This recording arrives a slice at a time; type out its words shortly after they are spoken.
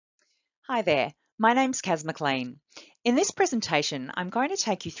Hi there, my name's Kaz McLean. In this presentation, I'm going to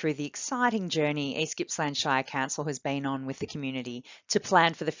take you through the exciting journey East Gippsland Shire Council has been on with the community to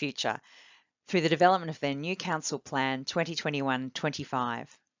plan for the future through the development of their new Council Plan 2021-25.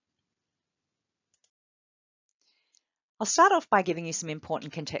 I'll start off by giving you some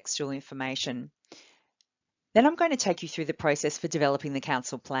important contextual information. Then I'm going to take you through the process for developing the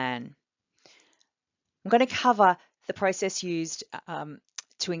Council Plan. I'm going to cover the process used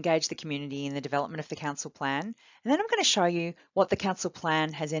to engage the community in the development of the council plan. And then I'm going to show you what the council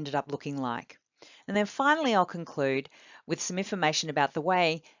plan has ended up looking like. And then finally, I'll conclude with some information about the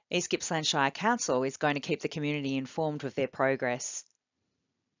way East Gippsland Shire Council is going to keep the community informed with their progress.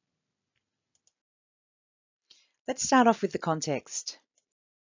 Let's start off with the context.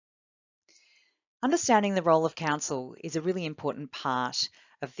 Understanding the role of council is a really important part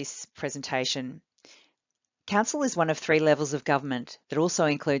of this presentation. Council is one of three levels of government that also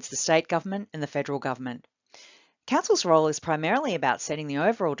includes the state government and the federal government. Council's role is primarily about setting the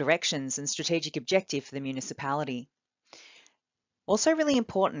overall directions and strategic objective for the municipality. Also really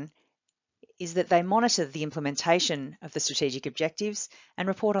important is that they monitor the implementation of the strategic objectives and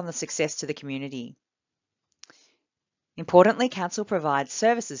report on the success to the community. Importantly, Council provides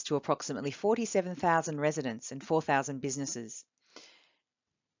services to approximately 47,000 residents and 4,000 businesses.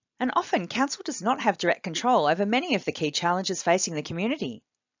 And often, Council does not have direct control over many of the key challenges facing the community.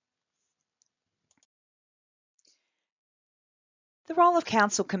 The role of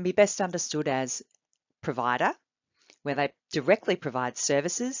Council can be best understood as provider, where they directly provide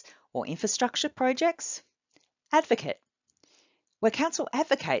services or infrastructure projects. Advocate, where Council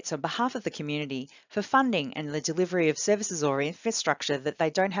advocates on behalf of the community for funding and the delivery of services or infrastructure that they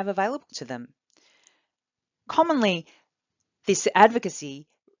don't have available to them. Commonly, this advocacy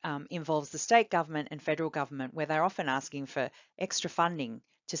involves the state government and federal government, where they're often asking for extra funding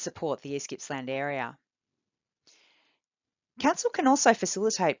to support the East Gippsland area. Council can also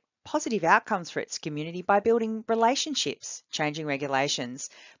facilitate positive outcomes for its community by building relationships, changing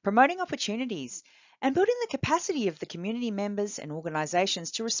regulations, promoting opportunities, and building the capacity of the community members and organisations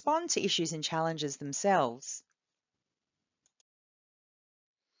to respond to issues and challenges themselves.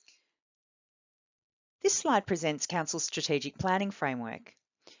 This slide presents Council's strategic planning framework.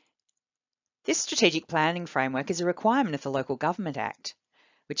 This strategic planning framework is a requirement of the Local Government Act,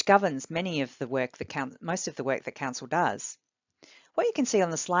 which governs most of the work that Council does. What you can see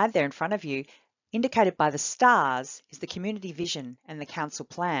on the slide there in front of you, indicated by the stars, is the community vision and the council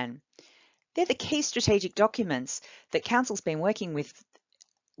plan. They're the key strategic documents that Council's been working with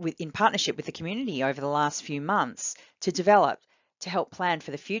in partnership with the community over the last few months to develop to help plan for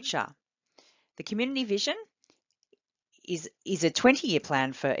the future. The community vision is a 20-year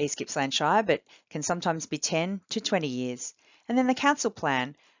plan for East Gippsland Shire, but can sometimes be 10 to 20 years. And then the council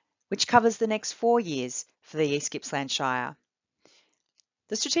plan, which covers the next 4 years for the East Gippsland Shire.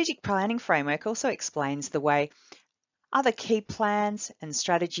 The strategic planning framework also explains the way other key plans and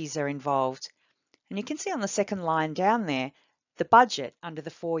strategies are involved. And you can see on the second line down there, the budget under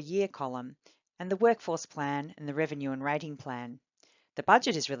the 4-year column, and the workforce plan and the revenue and rating plan. The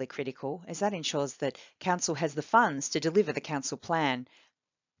budget is really critical, as that ensures that Council has the funds to deliver the council plan.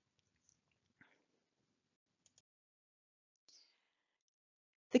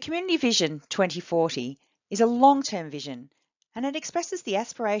 The Community Vision 2040 is a long-term vision, and it expresses the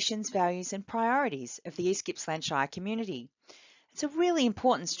aspirations, values and priorities of the East Gippsland Shire community. It's a really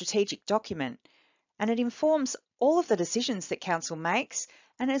important strategic document, and it informs all of the decisions that Council makes,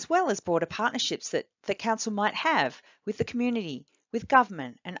 and as well as broader partnerships that Council might have with the community, with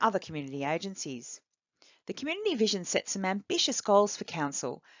government and other community agencies. The Community Vision sets some ambitious goals for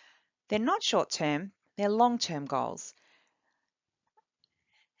Council. They're not short-term, they're long-term goals.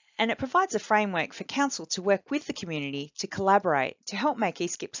 And it provides a framework for Council to work with the community to collaborate to help make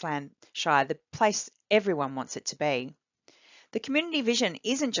East Gippsland Shire the place everyone wants it to be. The community vision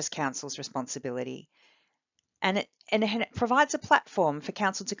isn't just Council's responsibility, and it provides a platform for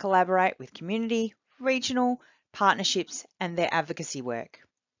Council to collaborate with community, regional partnerships and their advocacy work.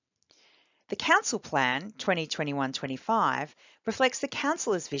 The Council Plan 2021-25 reflects the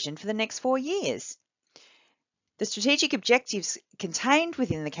Councillor's vision for the next 4 years. The strategic objectives contained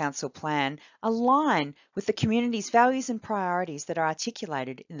within the Council Plan align with the community's values and priorities that are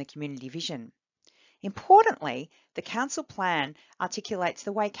articulated in the Community Vision. Importantly, the Council Plan articulates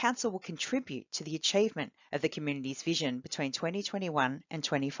the way Council will contribute to the achievement of the community's vision between 2021 and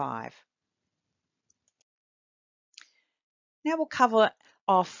 25. Now we'll cover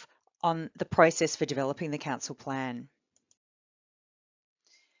off on the process for developing the Council Plan.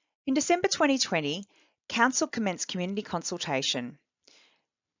 In December 2020, Council commenced community consultation.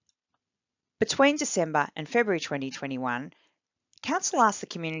 Between December and February 2021, Council asked the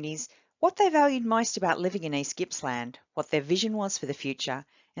communities what they valued most about living in East Gippsland, what their vision was for the future,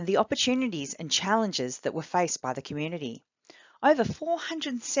 and the opportunities and challenges that were faced by the community. Over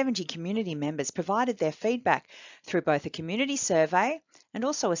 470 community members provided their feedback through both a community survey and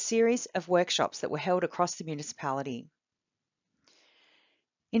also a series of workshops that were held across the municipality.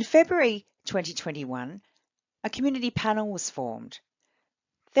 In February 2021, a community panel was formed.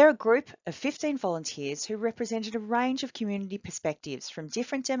 They're a group of 15 volunteers who represented a range of community perspectives from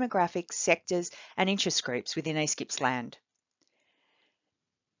different demographics, sectors and interest groups within East Gippsland.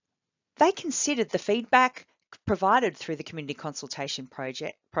 They considered the feedback provided through the community consultation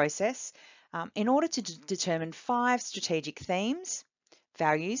process in order to determine 5 strategic themes,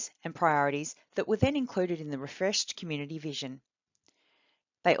 values and priorities that were then included in the refreshed community vision.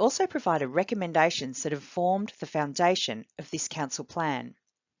 They also provided recommendations that have formed the foundation of this council plan.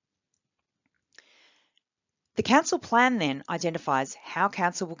 The council plan then identifies how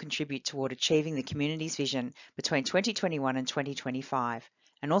council will contribute toward achieving the community's vision between 2021 and 2025,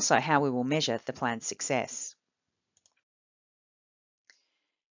 and also how we will measure the plan's success.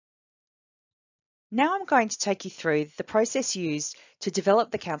 Now I'm going to take you through the process used to develop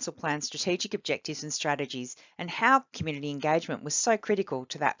the council plan's strategic objectives and strategies and how community engagement was so critical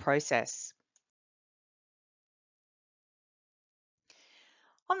to that process.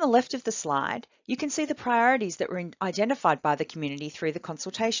 On the left of the slide, you can see the priorities that were identified by the community through the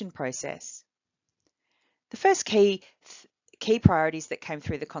consultation process. The first key priorities that came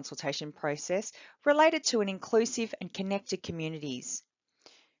through the consultation process related to an inclusive and connected communities.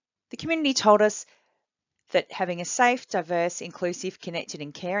 The community told us that having a safe, diverse, inclusive, connected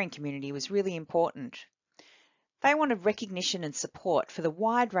and caring community was really important. They wanted recognition and support for the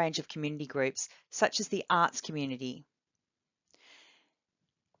wide range of community groups, such as the arts community.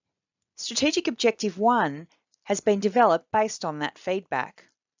 Strategic Objective 1 has been developed based on that feedback.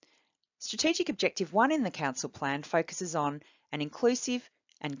 Strategic Objective 1 in the Council Plan focuses on an inclusive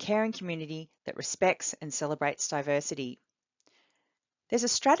and caring community that respects and celebrates diversity. There's a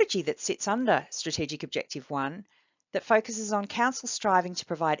strategy that sits under Strategic Objective 1 that focuses on council striving to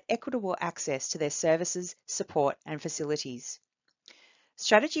provide equitable access to their services, support and facilities.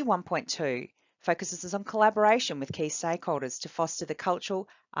 Strategy 1.2 focuses on collaboration with key stakeholders to foster the cultural,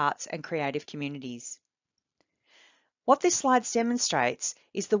 arts and creative communities. What this slide demonstrates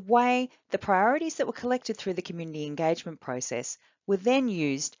is the way the priorities that were collected through the community engagement process were then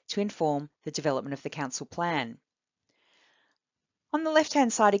used to inform the development of the council plan. On the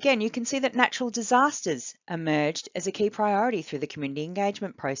left-hand side again, you can see that natural disasters emerged as a key priority through the community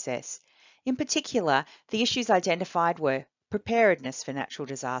engagement process. In particular, the issues identified were preparedness for natural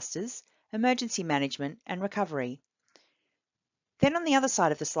disasters, emergency management and recovery. Then on the other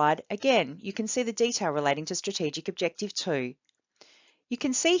side of the slide, again, you can see the detail relating to Strategic Objective 2. You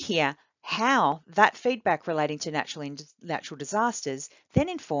can see here how that feedback relating to natural disasters then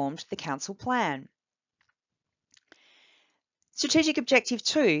informed the council plan. Strategic Objective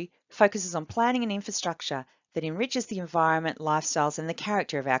 2 focuses on planning and infrastructure that enriches the environment, lifestyles and the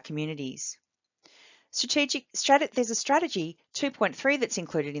character of our communities. There's a strategy 2.3 that's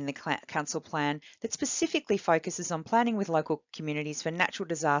included in the council plan that specifically focuses on planning with local communities for natural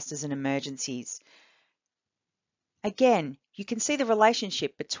disasters and emergencies. Again, you can see the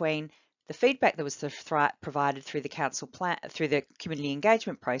relationship between the feedback that was provided through the council plan, through the community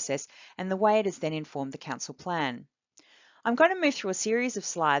engagement process, and the way it has then informed the council plan. I'm going to move through a series of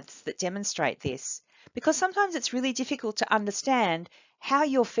slides that demonstrate this, because sometimes it's really difficult to understand how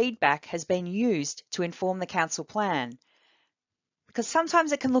your feedback has been used to inform the council plan, because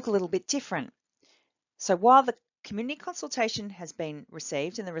sometimes it can look a little bit different. So while the community consultation has been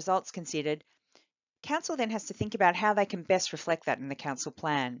received and the results considered, council then has to think about how they can best reflect that in the council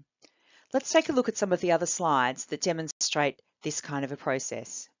plan. Let's take a look at some of the other slides that demonstrate this kind of a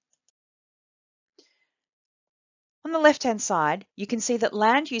process. On the left-hand side, you can see that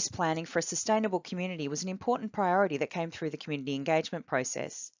land use planning for a sustainable community was an important priority that came through the community engagement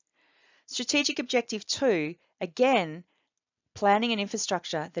process. Strategic Objective 2, again, planning and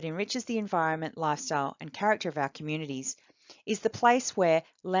infrastructure that enriches the environment, lifestyle and character of our communities, is the place where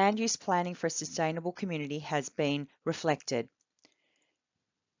land use planning for a sustainable community has been reflected.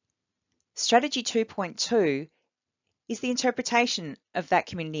 Strategy 2.2 is the interpretation of that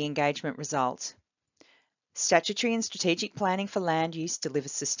community engagement result. Statutory and strategic planning for land use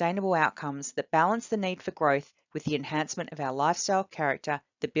delivers sustainable outcomes that balance the need for growth with the enhancement of our lifestyle, character,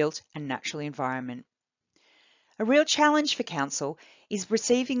 the built and natural environment. A real challenge for council is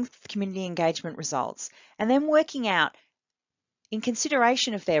receiving community engagement results and then working out in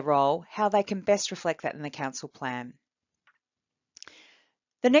consideration of their role, how they can best reflect that in the council plan.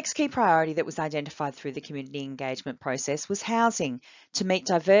 The next key priority that was identified through the community engagement process was housing to meet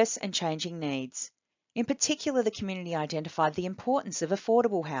diverse and changing needs. In particular, the community identified the importance of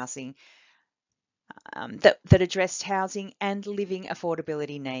affordable housing that addressed housing and living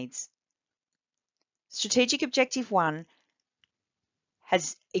affordability needs. Strategic Objective 1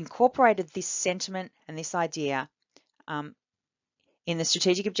 has incorporated this sentiment and this idea in the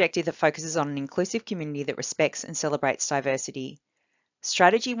strategic objective that focuses on an inclusive community that respects and celebrates diversity.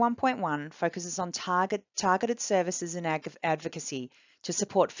 Strategy 1.1 focuses on targeted services and advocacy to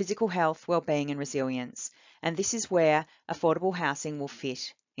support physical health, wellbeing and resilience. And this is where affordable housing will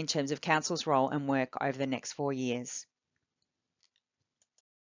fit in terms of Council's role and work over the next 4 years.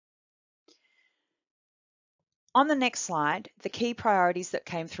 On the next slide, the key priorities that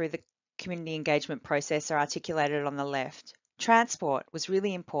came through the community engagement process are articulated on the left. Transport was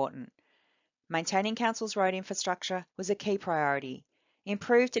really important. Maintaining Council's road infrastructure was a key priority.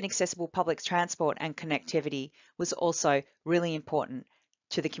 Improved and accessible public transport and connectivity was also really important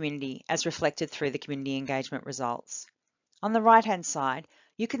to the community, as reflected through the community engagement results. On the right-hand side,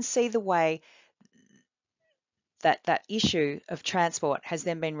 you can see the way that issue of transport has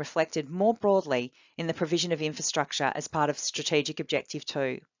then been reflected more broadly in the provision of infrastructure as part of Strategic Objective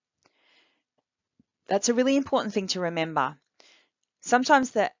 2. That's a really important thing to remember. Sometimes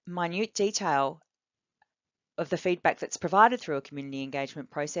the minute detail of the feedback that's provided through a community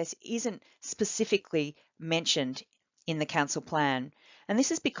engagement process isn't specifically mentioned in the council plan. And this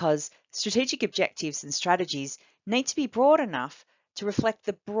is because strategic objectives and strategies need to be broad enough to reflect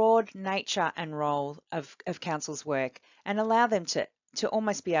the broad nature and role of council's work and allow them to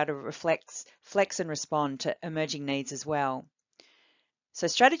almost be able to reflect, flex and respond to emerging needs as well. So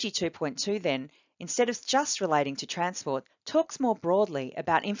strategy 2.2 then, instead of just relating to transport, talks more broadly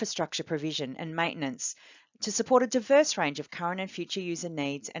about infrastructure provision and maintenance to support a diverse range of current and future user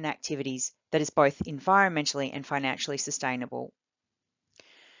needs and activities that is both environmentally and financially sustainable.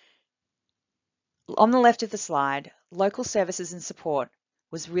 On the left of the slide, local services and support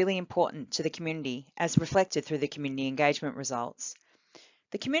was really important to the community as reflected through the community engagement results.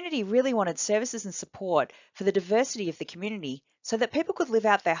 The community really wanted services and support for the diversity of the community so that people could live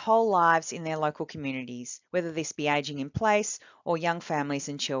out their whole lives in their local communities, whether this be ageing in place or young families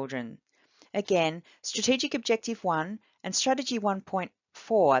and children. Again, Strategic Objective 1 and Strategy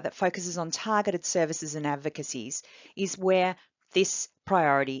 1.4 that focuses on targeted services and advocacies is where this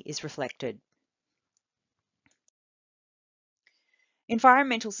priority is reflected.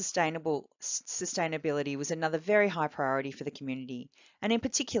 Environmental sustainability was another very high priority for the community, and in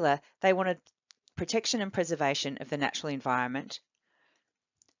particular, they wanted protection and preservation of the natural environment.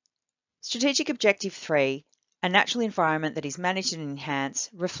 Strategic Objective 3, a natural environment that is managed and enhanced,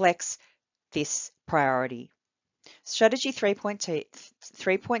 reflects this priority. Strategy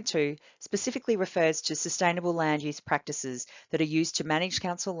 3.2 specifically refers to sustainable land use practices that are used to manage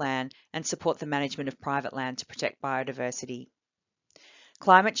council land and support the management of private land to protect biodiversity.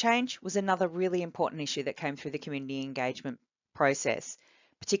 Climate change was another really important issue that came through the community engagement process,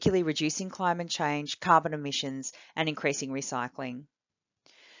 particularly reducing climate change, carbon emissions, and increasing recycling.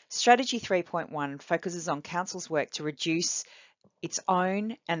 Strategy 3.1 focuses on Council's work to reduce its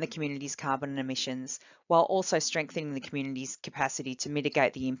own and the community's carbon emissions, while also strengthening the community's capacity to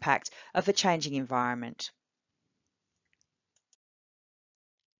mitigate the impact of a changing environment.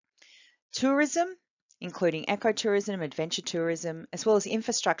 Tourism, including ecotourism, adventure tourism, as well as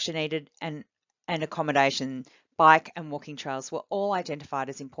infrastructure needed and accommodation, bike and walking trails were all identified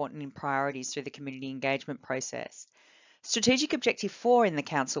as important in priorities through the community engagement process. Strategic Objective 4 in the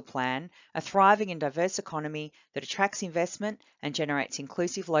Council Plan, a thriving and diverse economy that attracts investment and generates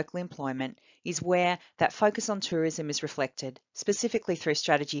inclusive local employment, is where that focus on tourism is reflected, specifically through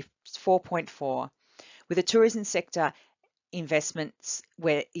Strategy 4.4, with the tourism sector investments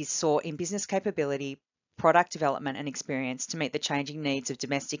where is sought in business capability, product development and experience to meet the changing needs of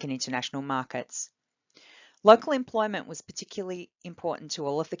domestic and international markets. Local employment was particularly important to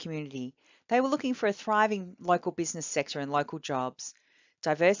all of the community. They were looking for a thriving local business sector and local jobs,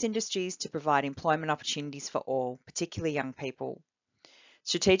 diverse industries to provide employment opportunities for all, particularly young people.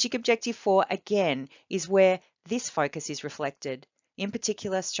 Strategic Objective 4, again, is where this focus is reflected. In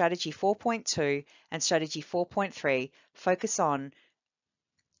particular, Strategy 4.2 and Strategy 4.3 focus on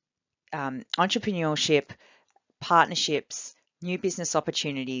entrepreneurship, partnerships, new business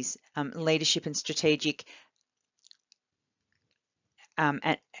opportunities, leadership and strategic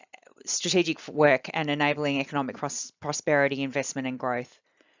work and enabling economic prosperity, investment and growth.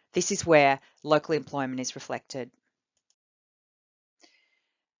 This is where local employment is reflected.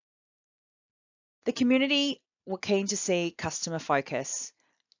 The community were keen to see customer focus,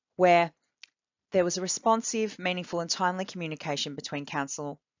 where there was a responsive, meaningful and timely communication between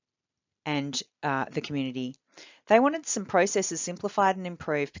council and the community. They wanted some processes simplified and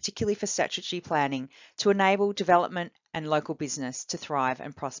improved, particularly for statutory planning, to enable development and local business to thrive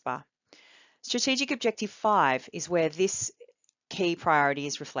and prosper. Strategic Objective 5 is where this key priority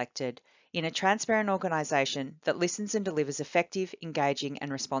is reflected in a transparent organisation that listens and delivers effective, engaging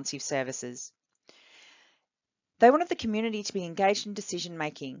and responsive services. They wanted the community to be engaged in decision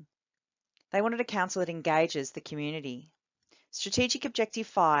making. They wanted a council that engages the community. Strategic Objective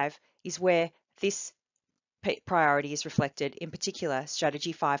 5 is where this priority is reflected, in particular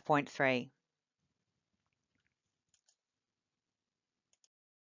Strategy 5.3.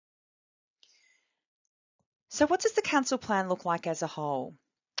 So what does the council plan look like as a whole?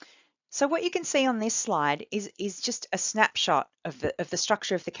 So what you can see on this slide is just a snapshot of the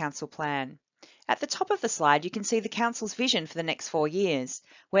structure of the council plan. At the top of the slide, you can see the council's vision for the next 4 years,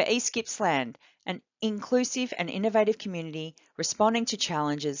 where East Gippsland, an inclusive and innovative community responding to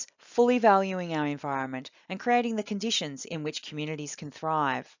challenges, fully valuing our environment and creating the conditions in which communities can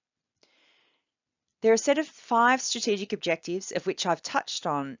thrive. There are a set of 5 strategic objectives, of which I've touched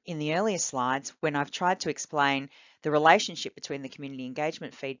on in the earlier slides when I've tried to explain the relationship between the community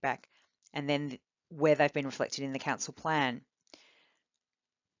engagement feedback and then where they've been reflected in the council plan.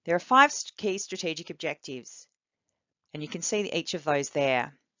 There are 5 key strategic objectives, and you can see each of those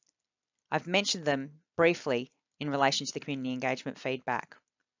there. I've mentioned them briefly in relation to the community engagement feedback.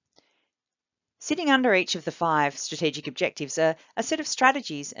 Sitting under each of the 5 strategic objectives are a set of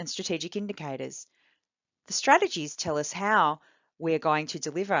strategies and strategic indicators. The strategies tell us how we're going to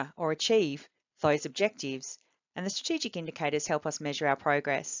deliver or achieve those objectives, and the strategic indicators help us measure our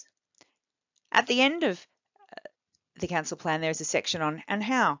progress. At the end of the council plan, there is a section on and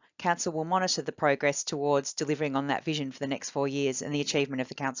how council will monitor the progress towards delivering on that vision for the next 4 years and the achievement of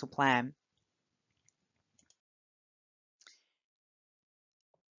the council plan.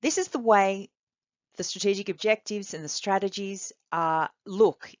 This is the way the strategic objectives and the strategies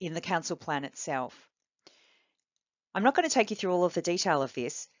look in the council plan itself. I'm not going to take you through all of the detail of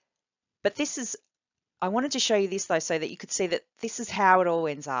this, but I wanted to show you this though so that you could see that this is how it all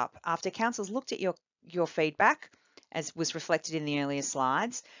ends up. After council's looked at your feedback, as was reflected in the earlier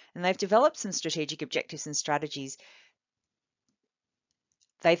slides, and they've developed some strategic objectives and strategies,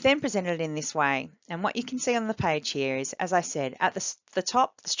 they've then presented it in this way. And what you can see on the page here is, as I said, at the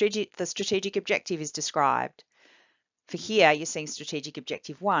top, the strategic objective is described. For here, you're seeing Strategic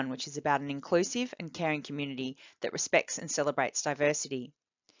Objective 1, which is about an inclusive and caring community that respects and celebrates diversity.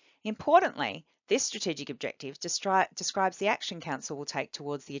 Importantly, this strategic objective describes the action council will take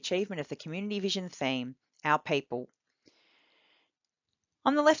towards the achievement of the community vision theme, Our People.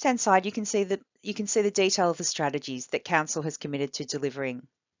 On the left-hand side, you can see the detail of the strategies that council has committed to delivering.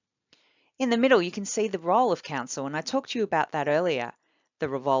 In the middle, you can see the role of council, and I talked to you about that earlier, their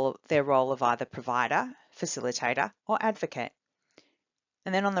role of either provider, facilitator, or advocate.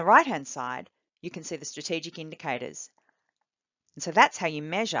 And then on the right-hand side, you can see the strategic indicators. And so that's how you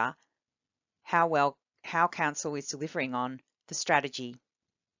measure how council is delivering on the strategy.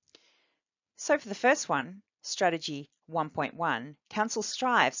 So for the first one, Strategy 1.1, council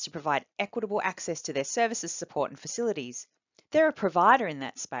strives to provide equitable access to their services, support and facilities. They're a provider in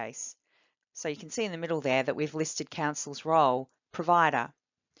that space. So you can see in the middle there that we've listed council's role, provider.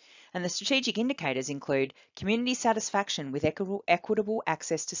 And the strategic indicators include community satisfaction with equitable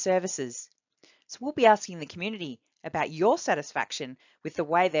access to services. So we'll be asking the community about your satisfaction with the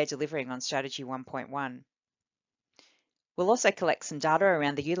way they're delivering on Strategy 1.1. We'll also collect some data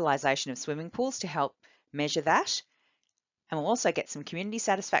around the utilisation of swimming pools to help measure that. And we'll also get some community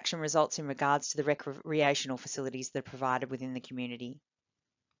satisfaction results in regards to the recreational facilities that are provided within the community.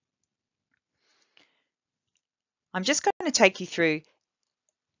 I'm just going to take you through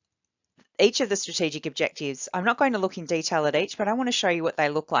each of the strategic objectives. I'm not going to look in detail at each, but I want to show you what they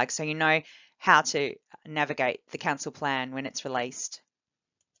look like so you know how to navigate the council plan when it's released.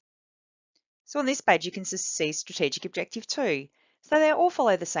 So on this page, you can see Strategic Objective 2. So they all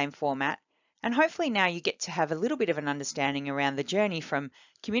follow the same format, and hopefully now you get to have a little bit of an understanding around the journey from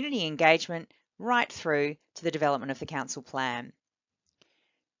community engagement right through to the development of the council plan.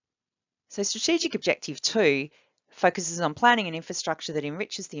 So Strategic Objective 2 focuses on planning and infrastructure that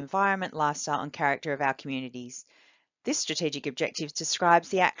enriches the environment, lifestyle and character of our communities. This strategic objective describes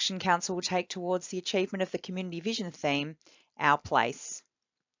the action council will take towards the achievement of the community vision theme, Our Place.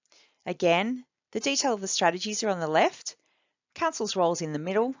 Again, the detail of the strategies are on the left, council's roles in the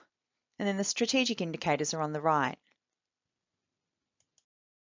middle, and then the strategic indicators are on the right.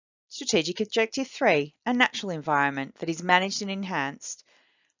 Strategic Objective 3, a natural environment that is managed and enhanced.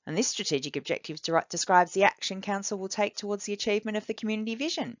 And this strategic objective describes the action Council will take towards the achievement of the community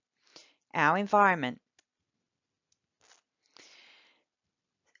vision, our environment.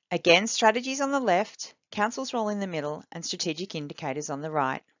 Again, strategies on the left, Council's role in the middle, and strategic indicators on the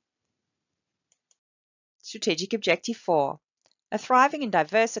right. Strategic Objective 4, a thriving and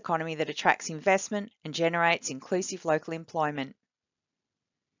diverse economy that attracts investment and generates inclusive local employment.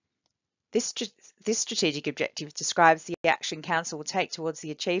 This strategic objective describes the action Council will take towards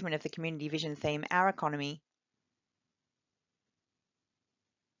the achievement of the community vision theme, our economy.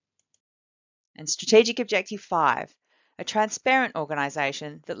 And Strategic Objective 5, a transparent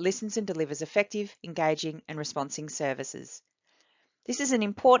organisation that listens and delivers effective, engaging and responsive services. This is an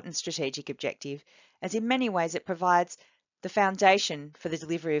important strategic objective as in many ways it provides the foundation for the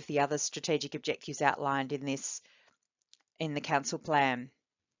delivery of the other strategic objectives outlined in the Council plan.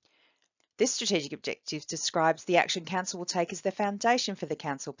 This strategic objective describes the action Council will take as the foundation for the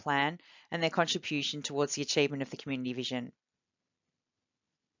Council plan and their contribution towards the achievement of the community vision.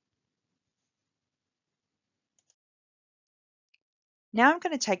 Now I'm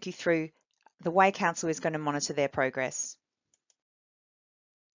going to take you through the way Council is going to monitor their progress.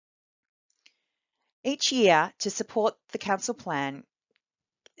 Each year, to support the Council plan,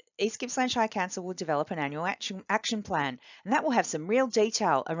 East Gippsland Shire Council will develop an annual action plan, and that will have some real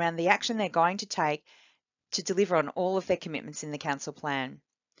detail around the action they're going to take to deliver on all of their commitments in the Council plan.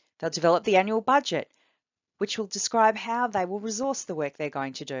 They'll develop the annual budget, which will describe how they will resource the work they're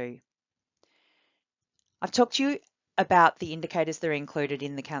going to do. I've talked to you about the indicators that are included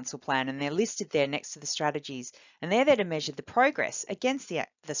in the Council plan, and they're listed there next to the strategies, and they're there to measure the progress against the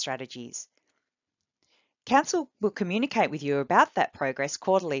strategies. Council will communicate with you about that progress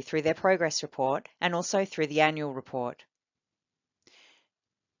quarterly through their progress report and also through the annual report.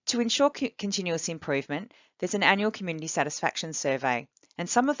 To ensure continuous improvement, there's an annual community satisfaction survey, and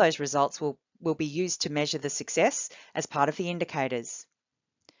some of those results will be used to measure the success as part of the indicators.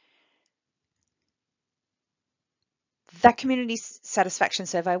 That community satisfaction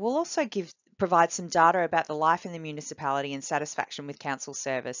survey will also provide some data about the life in the municipality and satisfaction with council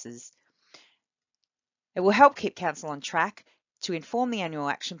services. It will help keep Council on track to inform the annual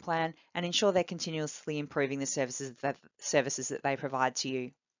action plan and ensure they're continuously improving the services that they provide to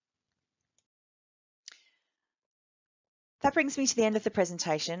you. That brings me to the end of the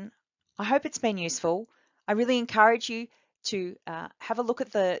presentation. I hope it's been useful. I really encourage you to have a look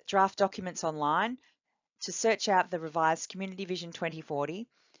at the draft documents online, to search out the revised Community Vision 2040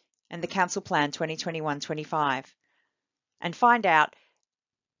 and the Council Plan 2021-25 and find out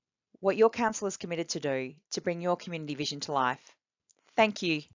what your council is committed to do to bring your community vision to life. Thank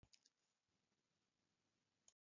you.